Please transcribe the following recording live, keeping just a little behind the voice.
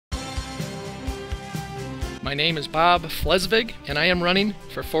My name is Bob Flesvig, and I am running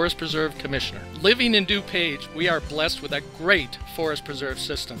for Forest Preserve Commissioner. Living in DuPage, we are blessed with a great forest preserve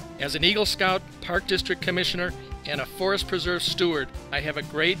system. As an Eagle Scout, Park District Commissioner, and a Forest Preserve Steward, I have a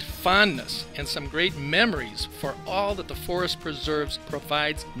great fondness and some great memories for all that the Forest Preserves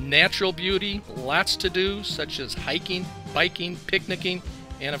provides. Natural beauty, lots to do, such as hiking, biking, picnicking,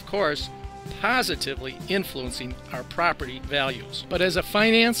 and of course, positively influencing our property values. But as a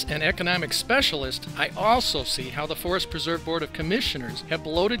finance and economic specialist, I also see how the Forest Preserve Board of Commissioners have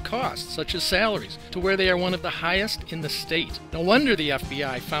bloated costs, such as salaries, to where they are one of the highest in the state. No wonder the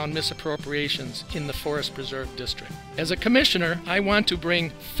FBI found misappropriations in the Forest Preserve District. As a commissioner, I want to bring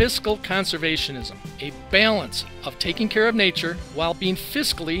fiscal conservationism, a balance of taking care of nature while being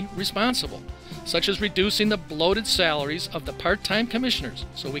fiscally responsible, such as reducing the bloated salaries of the part-time commissioners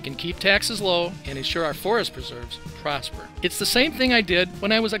so we can keep taxes low and ensure our forest preserves prosper. It's the same thing I did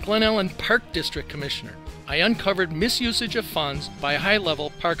when I was a Glen Ellen Park District Commissioner. I uncovered misusage of funds by a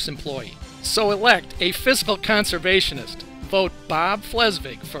high-level parks employee. So elect a fiscal conservationist. Vote Bob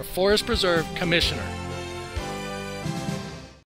Flesvig for Forest Preserve Commissioner.